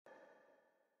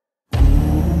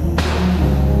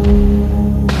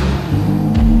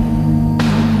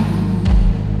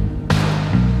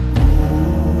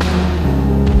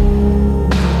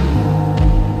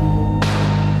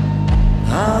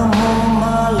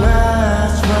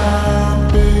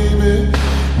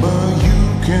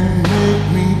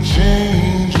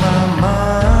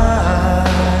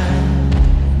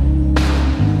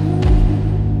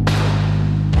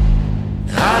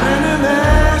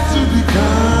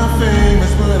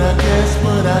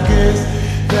I guess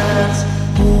that's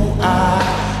who I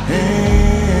am.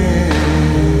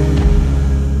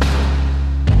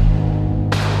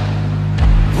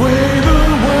 Way the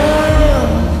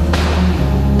world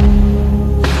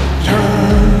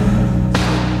turns,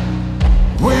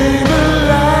 way the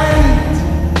light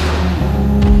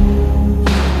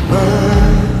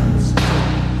burns.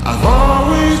 I've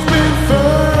always been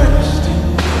first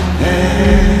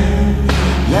and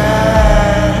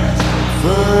last,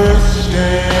 first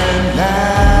and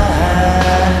last.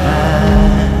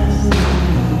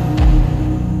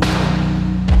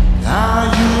 I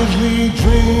usually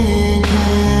drink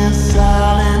in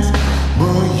silence,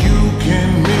 but you can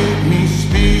make me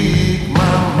speak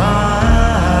my mind.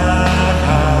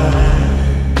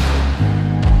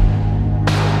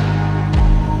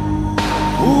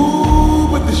 Ooh,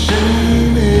 but the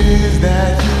shame is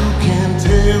that you can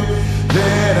tell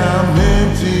that I'm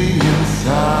empty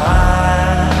inside.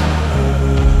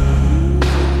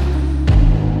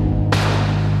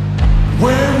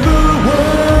 When the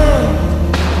world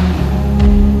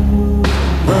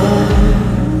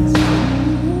burns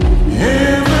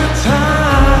and the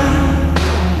time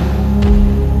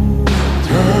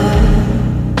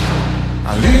turns,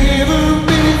 I'll either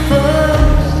be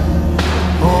first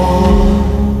or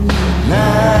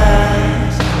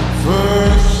last,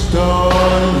 first or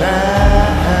last.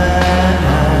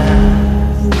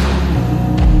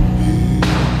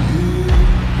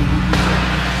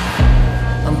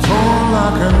 I'm torn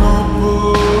like an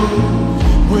opal,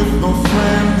 with no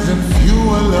friends and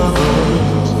fewer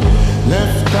lovers,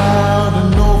 left out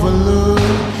and overlooked.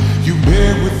 You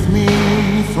bear with me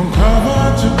from cover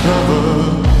to cover.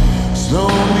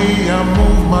 Slowly I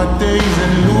move my days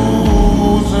and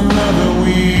lose another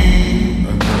week,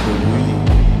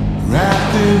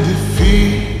 wrapped in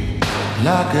defeat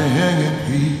like a hanging